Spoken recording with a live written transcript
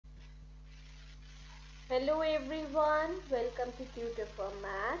Hello everyone, welcome to Tutor for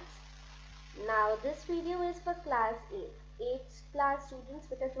Maths. Now this video is for class 8. 8th class students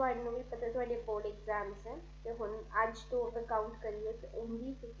ਬੇਟਾ ਤੁਹਾਨੂੰ ਵੀ ਪਤਾ ਤੁਹਾਡੇ board exams ਹੈ ਤੇ ਹੁਣ ਅੱਜ ਤੋਂ ਅਗਰ count ਕਰੀਏ ਤਾਂ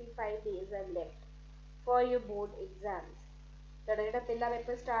only 55 days are left for your board exams. ਤੁਹਾਡਾ ਜਿਹੜਾ ਪਹਿਲਾ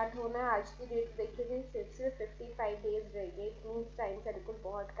ਪੇਪਰ ਸਟਾਰਟ ਹੋਣਾ ਹੈ ਅੱਜ ਦੀ ਡੇਟ ਦੇਖੀ ਗਈ ਸਿਰਫ 55 days ਰਹਿ ਗਏ। ਇਟ ਮੀਨਸ ਟਾਈਮ ਸਾਡੇ ਕੋਲ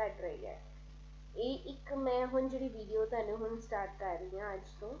ਬਹੁਤ ਘੱਟ ਰਹਿ ਗਿਆ। ਇਹ ਇੱਕ ਮੈਂ ਹੁਣ ਜਿਹੜੀ ਵੀਡੀਓ ਤੁਹਾਨੂੰ ਹੁਣ ਸਟਾਰਟ ਕਰ ਰਹੀ ਹਾਂ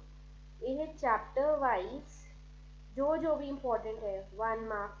ਅੱਜ ਤੋਂ ਇਹ ਚੈਪਟਰ ਵਾਈਜ਼ जो भी इंपॉर्टेंट है 1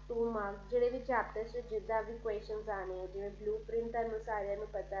 मार्क 2 मार्क ਜਿਹੜੇ ਵੀ ਚੈਪਟਰਸ ਵਿੱਚ ਜਿੱਦਾਂ ਵੀ ਕੁਐਸਚਨਸ ਆਣੇ ਆ ਜਿਵੇਂ ਬਲੂਪ੍ਰਿੰਟ ਤੁਹਾਨੂੰ ਸਾਰਿਆਂ ਨੂੰ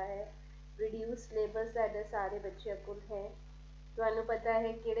ਪਤਾ ਹੈ ਰਿਡਿਊਸ ਸਿਲੇਬਸ ਤੁਹਾਡੇ ਸਾਰੇ ਬੱਚਿਆਂ ਕੋਲ ਹੈ ਤੁਹਾਨੂੰ ਪਤਾ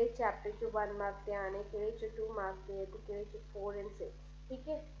ਹੈ ਕਿਹੜੇ ਚੈਪਟਰ 'ਚ 1 ਮਾਰਕ ਤੇ ਆਣੇ ਕਿਹੜੇ 'ਚ 2 ਮਾਰਕ ਤੇ ਤੇ ਕਿਹੜੇ 'ਚ 4 ਐਂਡ 6 ਠੀਕ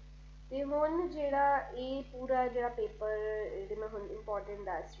ਹੈ ਤੇ ਹੁਣ ਜਿਹੜਾ ਇਹ ਪੂਰਾ ਜਿਹੜਾ ਪੇਪਰ ਜਿਹੜੇ ਮੈਂ ਹੁਣ ਇੰਪॉर्टेंट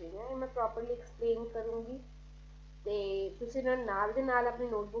ਦੱਸ ਰਹੀ ਹਾਂ ਇਹ ਮੈਂ ਪ੍ਰੋਪਰਲੀ ਐਕਸਪਲੇਨ ਕਰੂੰਗੀ ਤੇ ਤੁਸੀਂ ਨਾਲ ਦੇ ਨਾਲ ਆਪਣੀ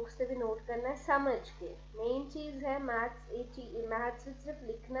ਨੋਟਬੁੱਕਸ ਤੇ ਵੀ ਨੋਟ ਕਰਨਾ ਸਮਝ ਕੇ ਮੇਨ ਚੀਜ਼ ਹੈ ਮੈਥਸ ਮੈਥਸ ਵਿੱਚ ਸਿਰਫ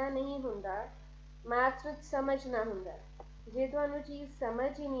ਲਿਖਣਾ ਨਹੀਂ ਹੁੰਦਾ ਮੈਥਸ ਵਿੱਚ ਸਮਝਣਾ ਹੁੰਦਾ ਜੇ ਤੁਹਾਨੂੰ ਚੀਜ਼ ਸਮਝ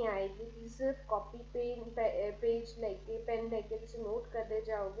ਹੀ ਨਹੀਂ ਆਏਗੀ ਤੁਸੀਂ ਸਿਰਫ ਕਾਪੀ ਪੇਜ ਲੈ ਕੇ ਪੈਨ ਲੈ ਕੇ ਤੁਸੀਂ ਨੋਟ ਕਰਦੇ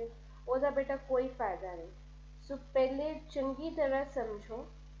ਜਾਓਗੇ ਉਹਦਾ ਬੇਟਾ ਕੋਈ ਫਾਇਦਾ ਨਹੀਂ ਸੋ ਪਹਿਲੇ ਚੰਗੀ ਤਰ੍ਹਾਂ ਸਮਝੋ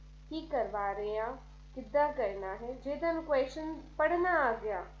ਕੀ ਕਰਵਾ ਰਹੇ ਆ ਕਿੱਦਾਂ ਕਰਨਾ ਹੈ ਜੇ ਤੁਹਾਨੂੰ ਕੁਐਸਚਨ ਪੜ੍ਹਨਾ ਆ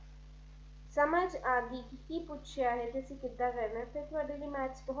ਗਿਆ समझ आ गई कि की पूछा है तो कितना करना फिर थोड़े लिए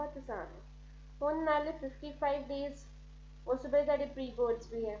मैथ्स बहुत आसान है हुण नाले 55 डेज उस बाद प्री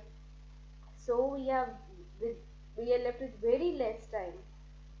बोर्ड्स भी है so we are left with very less time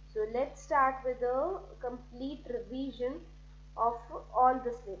so let's start with a complete revision of all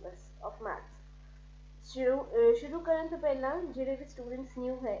the syllabus of maths शुरू करने तो पहला जिहड़े भी स्टूडेंट्स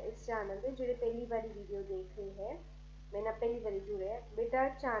न्यू है इस चैनल के जिहड़े पहली बारी वीडियो देख रहे हैं मैंने पहली बारी जुड़े हैं बेटा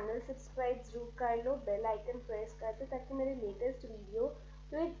चैनल सब्सक्राइब जरूर कर लो बेल आइकन प्रेस कर दो ताकि मेरे लेटेस्ट वीडियो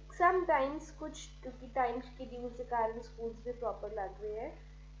तो समटाइम्स कुछ क्योंकि टाइम शेड्यूल के कारण स्कूल्स भी प्रॉपर लग रहे हैं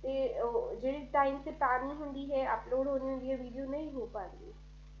तो जी टाइम से पानी होंगी है अपलोड होनी होंगी है वीडियो नहीं हो पाती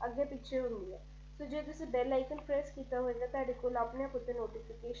अगे पिछे होंगी है सो जो तुम बैल आइकन प्रेस किया होगा तुहाडे कोल अपने आप उत्ते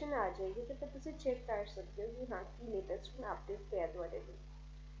नोटिफिकेशन आ जाएगी तो फिर तुम चेक कर सकते हो कि हाँ की लेटेस्ट अपडेट पे है तुहाडे कोल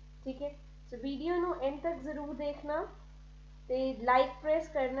ठीक है सो वीडियो नू एंड तक जरूर देखना ਤੇ ਲਾਈਕ ਪ੍ਰੈਸ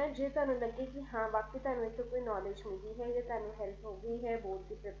ਕਰਨਾ ਜੇ ਤੁਹਾਨੂੰ ਲੱਗੇ ਕਿ ਹਾਂ ਵਾਕਈ ਤੁਹਾਨੂੰ ਇੱਥੋਂ ਕੋਈ ਨੌਲੇਜ ਮਿਲੀ ਹੈ ਜਾਂ ਤੁਹਾਨੂੰ ਹੈਲਪ ਹੋ ਗਈ ਹੈ ਬੋਰਡ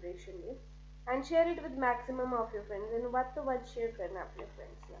ਦੀ ਪ੍ਰੈਪਰੇਸ਼ਨ ਲਈ and share it with maximum of your friends ਇਹਨੂੰ ਵੱਧ ਤੋਂ ਵੱਧ ਸ਼ੇਅਰ ਕਰਨਾ ਆਪਣੇ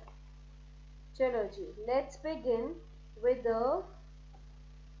ਫਰੈਂਡਸ ਨਾਲ ਚਲੋ ਜੀ let's begin with the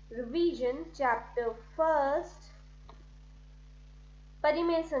revision chapter first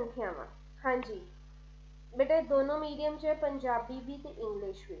परिमेय संख्यावां हाँ जी बेटा दोनों मीडियम च पंजाबी भी ते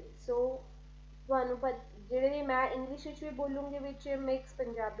इंग्लिश भी सो ਤੁਹਾਨੂੰ ਜਿਹੜੇ ਵੀ ਮੈਂ ਇੰਗਲਿਸ਼ ਵਿੱਚ ਵੀ ਬੋਲੂੰਗੀ ਵਿੱਚ ਮਿਕਸ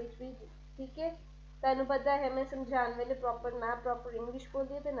ਪੰਜਾਬੀ ਵਿੱਚ ਵੀ ਠੀਕ ਹੈ ਤੁਹਾਨੂੰ ਪਤਾ ਹੈ ਮੈਂ ਸਮਝਾਉਣ ਵੇਲੇ ਪ੍ਰੋਪਰ ਨਾ ਪ੍ਰੋਪਰ ਇੰਗਲਿਸ਼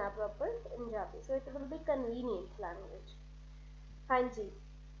ਬੋਲਦੀ ਤੇ ਨਾ proper Punjabi so it will be convenient language ਹਾਂਜੀ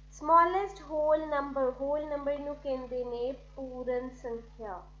ਸਮੋਲੈਸਟ ਹੋਲ ਨੰਬਰ ਨੂੰ ਕਹਿੰਦੇ ਨੇ ਪੂਰਨ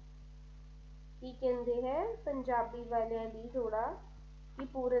ਸੰਖਿਆ ਕੀ ਕਹਿੰਦੇ ਹੈ ਪੰਜਾਬੀ ਵਾਲਿਆਂ ਲਈ ਥੋੜਾ ਕਿ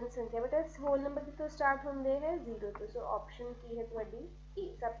ਪੂਰਨ ਸੰਖਿਆ ਬੇਟਾ ਹੋਲ ਨੰਬਰ ਕਿੱਥੋਂ ਸਟਾਰਟ ਹੁੰਦੇ ਹੈ 0 ਤੋਂ ਸੋ ਆਪਸ਼ਨ ਕੀ ਹੈ ਤੁਹਾਡੀ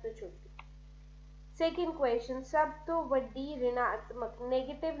ਏ ਸਭ ਤੋਂ ਛੋਟੀ सेकेंड क्वेश्चन सब तो वड्डी ऋणात्मक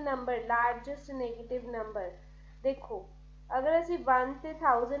negative number largest negative number देखो अगर असी 1 ते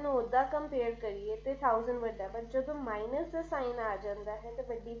 1000 उदा कंपेयर करिए तो 1000 वड्डा पर जो माइनस का साइन आ जाता है तो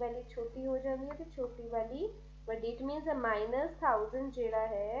वड्डी वाली छोटी हो जाती है तो छोटी वाली वड्डी इट मीनस माइनस 1000 जिहड़ा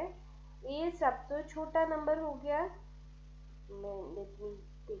है ये सब तो छोटा नंबर हो गया मैं let me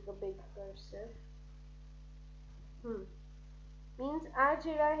take a big cursor मीनस आ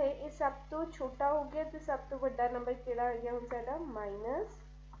जिहड़ा है ये सब तो छोटा हो गया तो सब तो बड़ा नंबर किहड़ा आ गया हुण साडा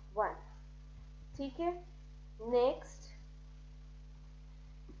 -1 ठीक है next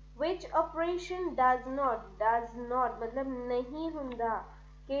which operation does not मतलब नहीं हुंदा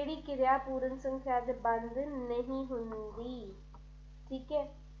केड़ी क्रिया पूर्ण संख्या दे बंद नहीं हुंदी ठीक है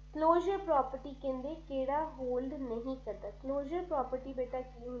क्लोजर प्रॉपर्टी कहंदे केड़ा होल्ड नहीं करता क्लोजर प्रॉपर्टी बेटा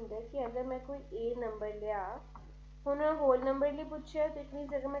की हुंदा कि अगर मैं कोई ए नंबर लिया ਹੁਣ ਹੋਲ ਨੰਬਰ ਲਈ ਪੁੱਛਿਆ ਤੇ ਇਟ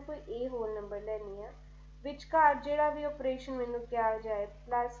ਮੀਨਸ ਅਗਰ ਮੈਂ ਕੋਈ a ਹੋਲ ਨੰਬਰ ਲੈਣੀ ਆ ਵਿਚਕਾਰ ਜਿਹੜਾ ਵੀ ਆਪਰੇਸ਼ਨ ਮੈਨੂੰ ਕਿਹਾ ਜਾਏ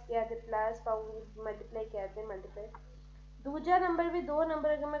ਪਲੱਸ ਕਿਹਾ ਤੇ ਪਲੱਸ ਪਾਉਂਗੀ ਮਲਟੀਪਲਾਈ ਕਿਹਾ ਤੇ ਮਲਟੀਪਲਾਈ ਦੂਜਾ ਨੰਬਰ ਵੀ ਦੋ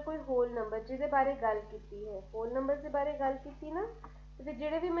ਨੰਬਰ ਅਗਰ ਮੈਂ ਕੋਈ ਹੋਲ ਨੰਬਰ ਜਿਹਦੇ ਬਾਰੇ ਗੱਲ ਕੀਤੀ ਹੈ ਹੋਲ ਨੰਬਰ ਦੇ ਬਾਰੇ ਗੱਲ ਕੀਤੀ ਨਾ ਤੇ ਫਿਰ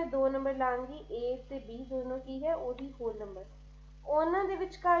ਜਿਹੜੇ ਵੀ ਮੈਂ ਦੋ ਨੰਬਰ ਲਾਂਗੀ a ਤੇ b ਦੋਨੋਂ ਕੀ ਹੈ ਉਹਦੀ ਹੋਲ ਨੰਬਰ ਉਹਨਾਂ ਦੇ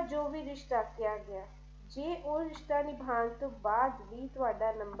ਵਿਚਕਾਰ ਜੋ ਵੀ ਰਿਸ਼ਤਾ ਕਿਹਾ ਗਿਆ जे वो रिश्ता निभाने तो बाद भी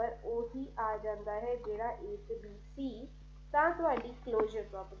तुहाडा नंबर ओही आ जाता है जिहड़ा ए ते बी सी तां तुहाडी क्लोजर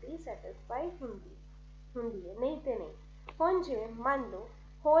प्रॉपर्टी सैटिस्फाई हुंदी है नहीं तो नहीं हुण जिवें मान लो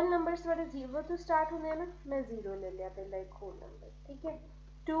होल नंबर्स तुहाडे 0 तो स्टार्ट होंदे ना मैं 0 ले लिया पहला एक होल नंबर ठीक है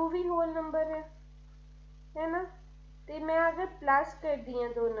 2 भी होल नंबर है है ना। तो मैं अगर प्लस करती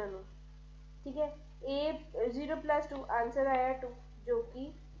हाँ दोनों, ठीक है, ए 0 + 2 आंसर आया 2 जो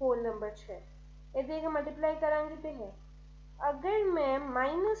कि होल नंबर 6। ये मल्टीप्लाई करांगी तो है। अगर मैं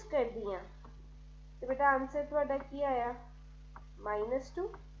माइनस कर दिया तो बेटा आंसर थोड़ा की आया -2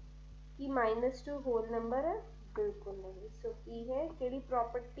 कि -2 होल नंबर है, बिल्कुल नहीं। सो की है केड़ी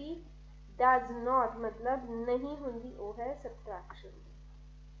प्रॉपर्टी डज नॉट मतलब नहीं होंगी, वो है सबट्रैक्शन।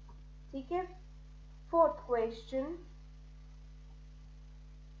 ठीक है। फोर्थ क्वेश्चन,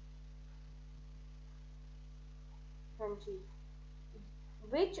 हाँ जी,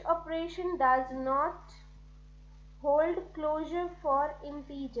 which operation does not hold closure for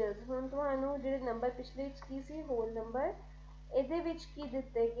integers. हुण तुहानू जिहड़े नंबर पिछले की सी होल नंबर, ਇਹਦੇ ਵਿੱਚ ਕੀ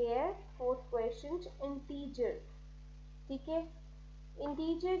ਦਿੱਤੇ ਗਏ ਹੈ फोर्थ क्वेश्चन इंटीजर। ठीक है,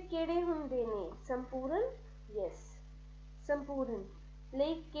 इंटीजर ਕਿਹੜੇ ਹੁੰਦੇ ਨੇ, ਸੰਪੂਰਨ। यस, संपूर्ण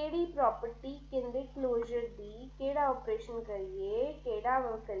ਲਈ ਕਿਹੜੀ प्रॉपर्टी ਕਹਿੰਦੇ क्लोजर ਦੀ, ਕਿਹੜਾ ऑपरेशन करिए,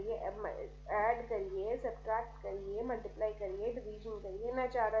 ਕਿਹੜਾ करिए, ऐड करिए, सबट्रैक्ट करिए, मल्टीप्लाई करिए, डिवीजन करिए, ਇਹਨਾਂ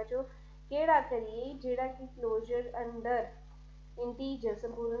ਚਾਰਾਂ ਚੋਂ ਕਿਹੜਾ करिए ਜਿਹੜਾ कि क्लोजर अंडर इंटीजर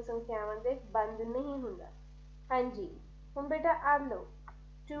संपूर्ण संख्यावां ਦੇ ਬੰਦ नहीं ਹੁੰਦਾ। हाँ जी, हम बेटा आ लो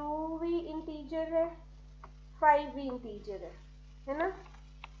 2 भी इंटीजर है, 5 भी इंटीजर है ना।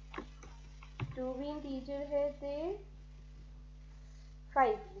 2 भी इंटीजर है ते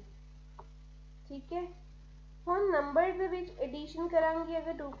 5 भी। ठीक है, हम नंबर दे विच एडिशन करांगे,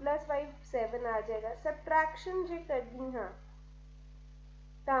 अगर 2 + 5 7 आ जाएगा। सबट्रैक्शन जे कर दी हाँ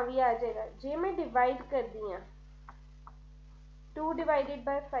तां भी आ जाएगा। जे मैं डिवाइड कर दी हाँ 2 डिवाइडेड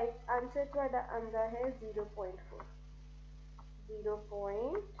बाय 5 आंसर थोड़ा आंदा है 0.4।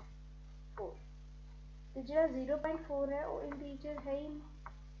 0.4 तो जो 0.4 है वो इंटीजर है ही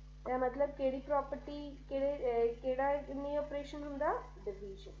नहीं। मतलब केड़ी प्रॉपर्टी केड़ा नहीं ऑपरेशन हुंदा,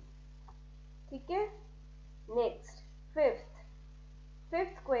 डिवीजन। ठीक है, next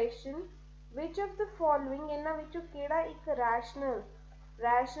fifth question, which of the following इन्हां विचों केड़ा एक रैशनल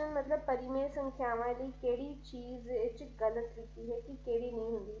मतलब परिमेय संख्यावां लई केड़ी चीज़ इच गलत लिखी है कि केड़ी नहीं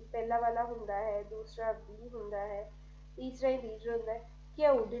हुंदी। पहला वाला हुंदा है, दूसरा बी हुंदा है, तीसरा इंटीजर होता है।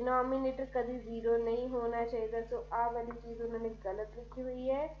 क्यों डिनोमिनेटर कभी 0 नहीं होना चाहिए, सो आ वाली चीज़ उन्होंने गलत लिखी हुई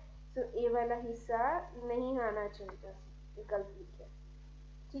है। सो ए वाला हिस्सा नहीं आना चाहिए, गलत लिखा।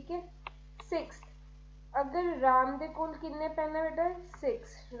 ठीक है, 6 अगर राम दे कोल किन्ने पेन है बेटा 6,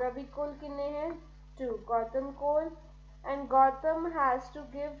 रवि कोल किन्ने हैं 2, गौतम कोल and Gautam has to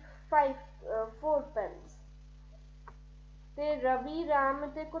give 4 pens. ते रवि राम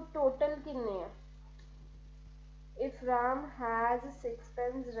ते को टोटल किन्ने हैं। If Ram has 6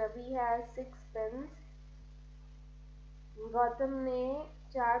 pens, Ravi has 6 pens, Gautam ने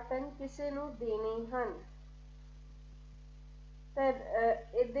 4 पेन किसे नू देने हन, तर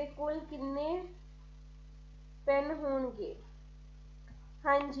इहदे कोल किन्ने पेन होंगे।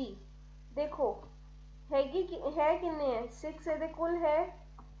 हाँ जी, देखो है किन्ने है 6, इहदे कोल है,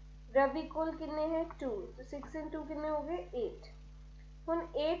 रवि कोल किन्ने है 2, तो 6 × 2 किन्ने हो गए 8। हुण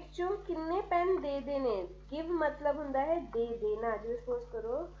 8 चो किन्ने पेन दे देने, गिव मतलब हुंदा है दे देना। जो सपोज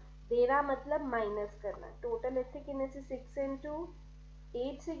करो देना मतलब माइनस करना। टोटल इत्थे किन्ने से 6 × 2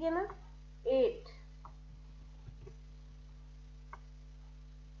 8 सीगे ना, 8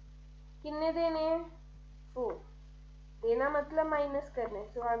 किन्ने देने 4, देना मतलब माइनस करने।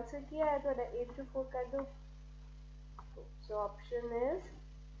 सो आंसर क्या है थोड़ा 8 × 4 कर दो। So option is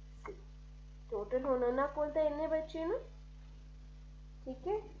C. Total होना ना कोल तो इन्ने बच्चे ना। ठीक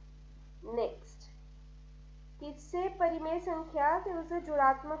है, नेक्स्ट, किससे परिमेय संख्या ते उससे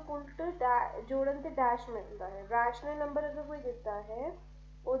जुड़ात्मक उल्ट जोड़न ते डैश मिलता है। रैशनल नंबर अगर कोई दिता है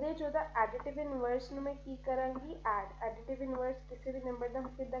ਉਹਦੇ ਚ ਉਹਦਾ ਐਡੀਟਿਵ ਇਨਵਰਸ ਨੂੰ ਮੈਂ ਕੀ ਕਰਾਂਗੀ, ਐਡੀਟਿਵ ਇਨਵਰਸ ਕਿਸੇ ਵੀ ਨੰਬਰ ਦਾ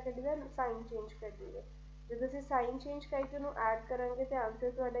ਕਿੱਦਾਂ ਕੱਢੀਦਾ, ਸਾਈਨ ਚੇਂਜ ਕਰ ਦਈਏ। ਜਦੋਂ ਅਸੀਂ ਸਾਈਨ ਚੇਂਜ ਕਰਕੇ ਉਹਨੂੰ ਐਡ ਕਰਾਂਗੇ ਤੇ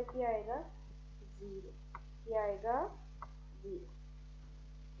ਆਂਸਰ ਤੁਹਾਡਾ ਕੀ ਆਏਗਾ 0। ਕੀ ਆਏਗਾ 0।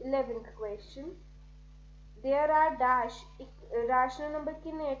 11th question, there are dash rational number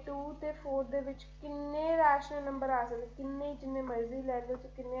किन्ने 2 ते 4 ਦੇ ਵਿੱਚ किन्ने रैशनल नंबर आ सकते, किन्ने जिन्ने मर्जी ले लो,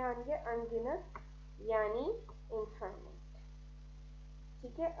 किन्ने आएंगे अनगिनत यानी इनफाइनाइट।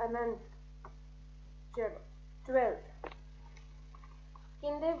 ठीक है, अनंत। चलो 12th,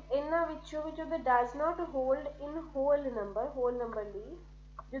 कहते इन्हां विचों the does not hold in whole number ਲਈ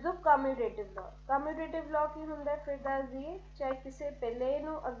ਜਦੋਂ कम्यूटेटिव लॉ की हुंदा है, फिर दस दिए चाहे किसी पहले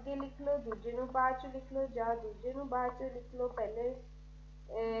नू अगे लिख लो, दूजे नू बाद च लिख लो, या दूजे नू बाद च लिख लो, पहले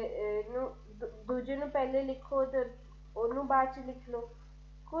दूजे नू पहले लिखो तो ओनू बाद च लिख लो,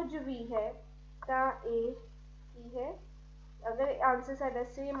 कुछ भी है तां ए की है। अगर आंसर साडा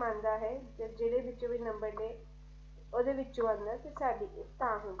सेम आंदा है, जिहड़े विचों भी नंबर ने ਉਹਦੇ ਵਿੱਚੋਂ ਆਉਂਦਾ ਤੇ ਸਾਡੀ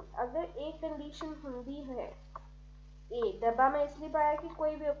ਤਾਂ ਹੁੰਦੀ। ਅਗਰ ਇਹ ਕੰਡੀਸ਼ਨ ਹੁੰਦੀ ਹੈ ए डब्बा में इसलिए पाया कि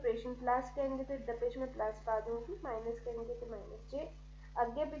कोई भी ऑपरेशन प्लस करेंगे तो डब्बे में प्लस पा दूंगी, माइनस करेंगे तो माइनस। जे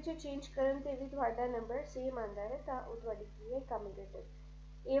ਅੱਗੇ ਪਿੱਛੇ ਚੇਂਜ ਕਰਨ ਤੇ ਵੀ ਤੁਹਾਡਾ ਨੰਬਰ ਸੇਮ ਆਉਂਦਾ ਹੈ ਤਾਂ ਉਹ ਤੁਹਾਡੀ ਕੀ ਹੈ ਕਮਿਊਟੇਟਿਵ।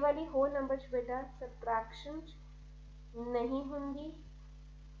 ਇਹ ਵਾਲੀ ਹੋਲ ਨੰਬਰ ਚ ਬੇਟਾ ਸਬਟ੍ਰੈਕਸ਼ਨ ਨਹੀਂ ਹੁੰਦੀ,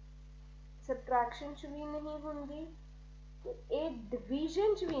 ਸਬਟ੍ਰੈਕਸ਼ਨ ਚ ਵੀ ਨਹੀਂ ਹੁੰਦੀ ਤੇ ਇਹ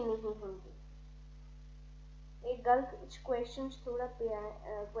ਡਿਵੀਜ਼ਨ ਚ ਵੀ ਨਹੀਂ ਹੁੰਦੀ। ਇਹ ਗਲਤ ਕੁਐਸਚਨ ਚ ਥੋੜਾ ਪਿਆ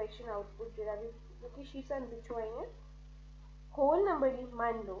ਕੁਐਸਚਨ ਆਊਟਪੁੱਟ ਜਿਹੜਾ ਵੀ ਕਿਉਂਕਿ ਸ਼ੀਸ਼ਾ ਪਿੱਛੋਂ ਆਈ ਹੈ। होल नंबर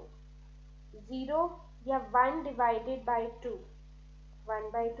मान लो 0 या 1 डिवाइडेड बाय 2, 1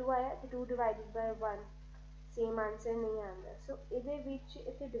 बाय 2 आया तो 2 डिवाइडेड बाय 1 सेम आंसर नहीं आता। सो ਇਹਦੇ ਵਿੱਚ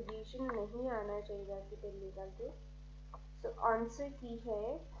ਇੱਥੇ ਡਿਵੀਜ਼ਨ नहीं आना चाहिए कि पहली गल तो। सो आंसर की है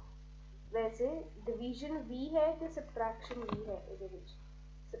वैसे डिवीजन भी है तो सबट्रैक्शन भी है। ਇਹਦੇ ਵਿੱਚ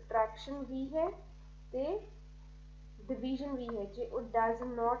सबट्रैक्शन भी है ਤੇ डिवीजन भी है जे ਉਹ डज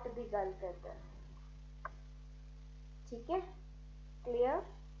नॉट ਦੀ ਗੱਲ करता है। ठीक है, clear?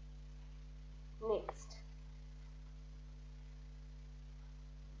 Next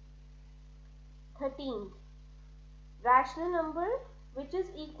 13th, rational number which is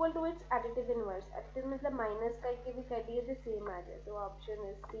equal to its additive inverse। additive मतलब माइनस करके भी कर दिए तो सेम आ जाए, तो ऑप्शन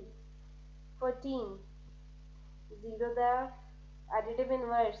इज सी 14। 0 का additive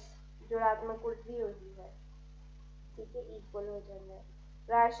inverse जोड़ात्मक उल्टी होती है, ठीक है, इक्वल हो जाता है।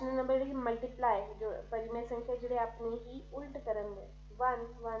 रैशनल नंबर मल्टीप्लाई जो परिमेय संख्या जो अपने ही उल्ट करेंगे 1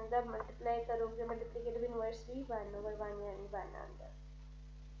 1 का मल्टीप्लाई करोगे मल्टीप्लिकेटिव इनवर्स भी 1 ओवर 1 यानी 1 आता।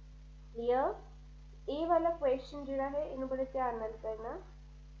 क्लियर? ए वाला क्वेश्चन जो है इन्होंने बड़े ध्यान नाल करना,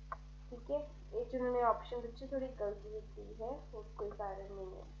 ठीक है। ये जो उन्होंने ऑप्शन बच्चे थोड़ी गलती दी है वो कोई कारण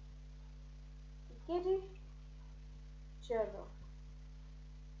नहीं है, ठीक है जी। चलो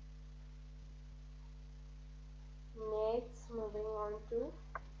next moving on to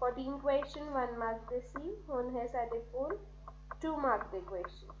 14 question 1 mark दे सी हुन है साडे कोल 2 मार्क दे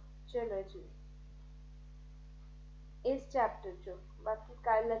क्वेश्चन। चलो जी इस चैप्टर चो बाकी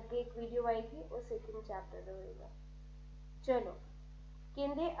कल अगे एक वीडियो आएगी वो सेकंड चैप्टर होएगा। चलो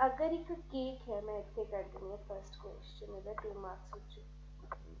कहते अगर एक केक है, मैं इतने कर दूँगी फर्स्ट क्वेश्चन है 2 मार्क्स विच।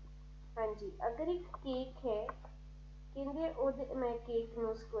 हाँ जी, अगर एक केक है कहते ओदे मैं केक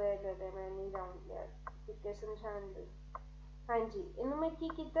नो स्क्वायर ले लिया, मैं नहीं राउंड लिया ठीक है समझाने दे। हाँ जी, इन्हों मैं की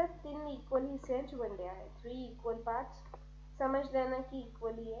किया 3 इक्वल हिस्सों च वंडिया है, 3 इक्वल पार्ट्स समझ लेना कि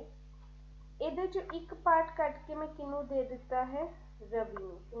इक्वल ही है। ਇਹਦੇ ਚੋਂ ਇੱਕ ਪਾर्ट ਕੱਟ के मैं किनू दे दिता है रवि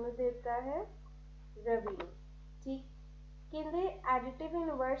नू, किनू दे दिता है रवि नू, ठीक। कहते एडिटिव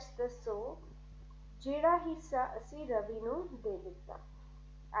इनवर्स दसो ਜਿਹੜਾ हिस्सा असी रवि नू दे दिता।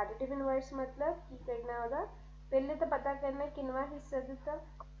 एडिटिव इनवर्स मतलब की करना ਉਹਦਾ पहले तो पता करना किनवा हिस्सा दिता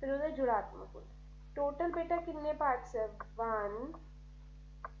फिर ਉਹਦਾ जुड़ात्मक गुण। टोटल बेटा किन्ने पार्ट्स है 1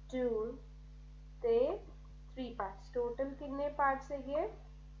 2 ते 3 पार्ट्स। टोटल किन्ने पार्ट्स है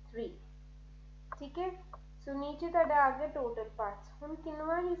 3, ठीक है। सो नीचे तुहाडा आ गया टोटल पार्ट्स। हुण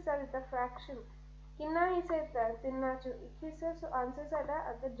किन्नवा हिस्सा दिता फ्रैक्शन किन्ना हिस्सा दिता तिन्ना चों एक हिस्सा। सो आंसर साडा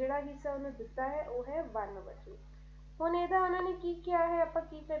अगर जिहड़ा हिस्सा उन्हें दिता है वो है 1/3। हुण इहदा उन्होंने की किया है आपां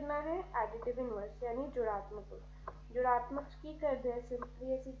की करना है एडिटिव इनवर्स यानी जुड़ात्मक गुण। जुड़ात्मक की करदे हैं सिंपली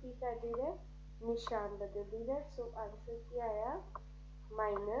असीं की कर दईदा निशान बदल दईदा। सो आंसर की आया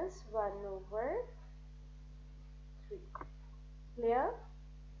 -1/3। क्लियर?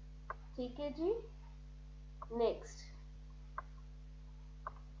 ठीक है जी। Next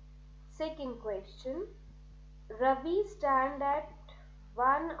second question, Ravi stand at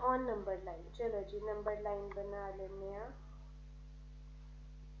 1 on number line. चलो जी नंबर लाइन बना लेने आ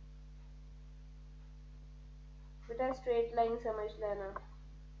बेटा, स्ट्रेट लाइन समझ लेना,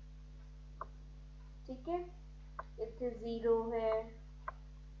 ठीक है। इतने 0 है,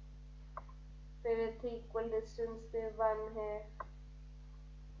 फिर इतने इक्वल डिस्टेंस पे 1 है,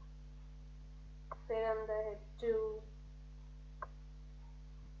 फिर अंदर है 2,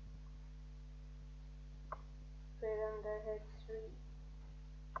 फिर अंदर है 3,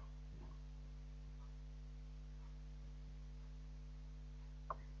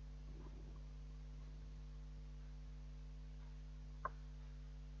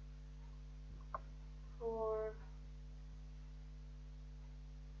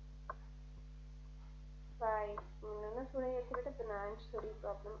 ना थोड़ा इतने बेटा बनाने थोड़ी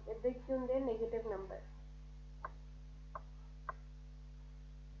प्रॉब्लम इधर क्यों होंगे नेगेटिव नंबर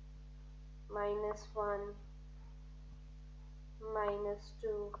 -1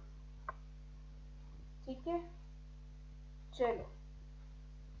 -2, ठीक है। चलो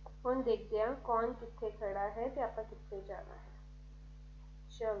हुण देखते हैं कौन कित्थे खड़ा है ते आपां कित्थे जाना है।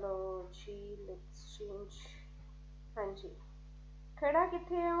 चलो जी लेट्स चेंज हाँ जी, खड़ा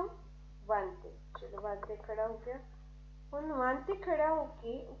किथे है वो 1 ते। चलो 1 ते खड़ा हो गया। ਹੁਣ 1 ਤੇ ਖੜਾ ਹੋ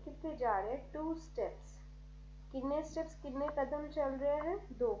ਕੇ ਉਹ ਕਿੱਥੇ ਜਾ ਰਿਹਾ ਹੈ 2 ਸਟੈਪਸ। ਕਿੰਨੇ ਸਟੈਪਸ ਕਿੰਨੇ ਕਦਮ ਚੱਲ ਰਿਹਾ ਹੈ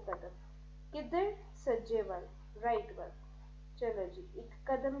 2 ਕਦਮ। ਕਿੱਧਰ ਸੱਜੇ ਵੱਲ ਰਾਈਟ ਵੱਲ। ਚਲੋ ਜੀ ਇੱਕ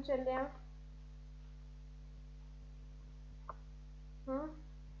ਕਦਮ ਚੱਲਿਆ।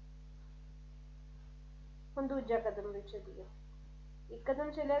 ਹੁਣ ਦੂਜਾ ਕਦਮ ਵੀ ਚੱਲੀਏ। ਇੱਕ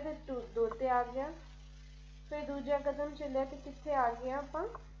ਕਦਮ ਚੱਲਿਆ ਤੇ 2 ਤੇ ਆ ਗਿਆ। ਫਿਰ ਦੂਜਾ ਕਦਮ ਚੱਲਿਆ ਤੇ ਕਿੱਥੇ ਆ ਗਏ ਆਪਾਂ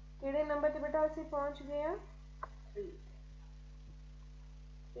ਕਿਹੜੇ ਨੰਬਰ ਤੇ ਬੇਟਾ ਅਸੀਂ ਪਹੁੰਚ ਗਏ ਆ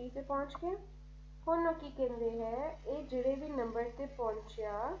 3 ਤੇ ਪਹੁੰਚ ਗਏ। ਹੁਣ ਉਹ ਕੀ ਕਹਿੰਦੇ ਹੈ ਇਹ ਜਿਹੜੇ ਵੀ ਨੰਬਰ ਤੇ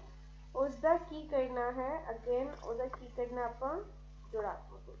ਪਹੁੰਚਿਆ ਉਸ ਦਾ ਕੀ ਕਰਨਾ ਹੈ ਅਗੇਨ ਉਹਦਾ ਕੀ ਕਰਨਾ ਆਪਾਂ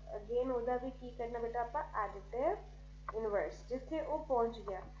ਜੁੜਾਤਮਕ ਅਗੇਨ ਉਹਦਾ ਵੀ ਕੀ ਕਰਨਾ ਬੇਟਾ ਆਪਾਂ ਐਡਿਟਿਵ ਇਨਵਰਸ ਜਿੱਥੇ ਉਹ ਪਹੁੰਚ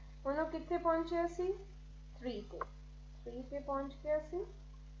ਗਿਆ। ਹੁਣ ਉਹ ਕਿੱਥੇ ਪਹੁੰਚਿਆ ਸੀ 3 ਤੇ ਪਹੁੰਚ ਗਿਆ ਸੀ।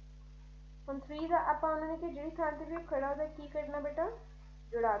 ਹੁਣ 3 ਦਾ ਆਪਾਂ ਉਹਨਾਂ ਨੇ ਕਿ ਜਿਹੜੀ ਥਾਂ ਤੇ ਵੀ ਖੜਾ ਉਹਦਾ ਕੀ ਕਰਨਾ ਬੇਟਾ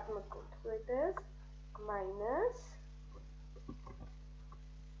ਜੁੜਾਤਮਕ code. So it is minus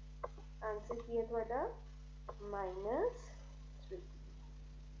answer की है थोड़ा -3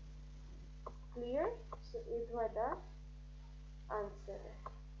 क्लियर। सो ये थोड़ा आंसर है।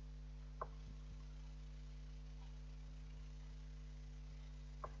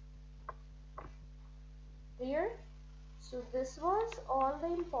 Clear? So this was all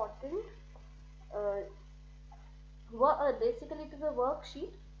the important basically it is a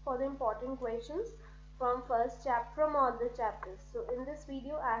worksheet for the important questions from first chapter from all the chapters. So in this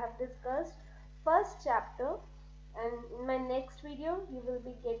video I have discussed first chapter and in my next video you will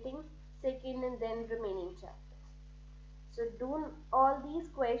be getting second and then remaining chapters. So do all these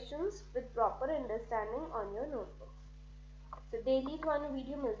questions with proper understanding on your notebooks. So daily one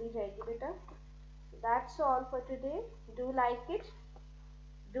video मिलती जाएगी बेटा. That's all for today. Do like it.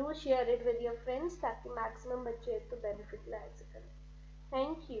 Do share it with your friends ताकि maximum बच्चे इसको benefit ले सकें.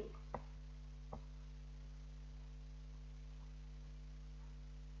 Thank you.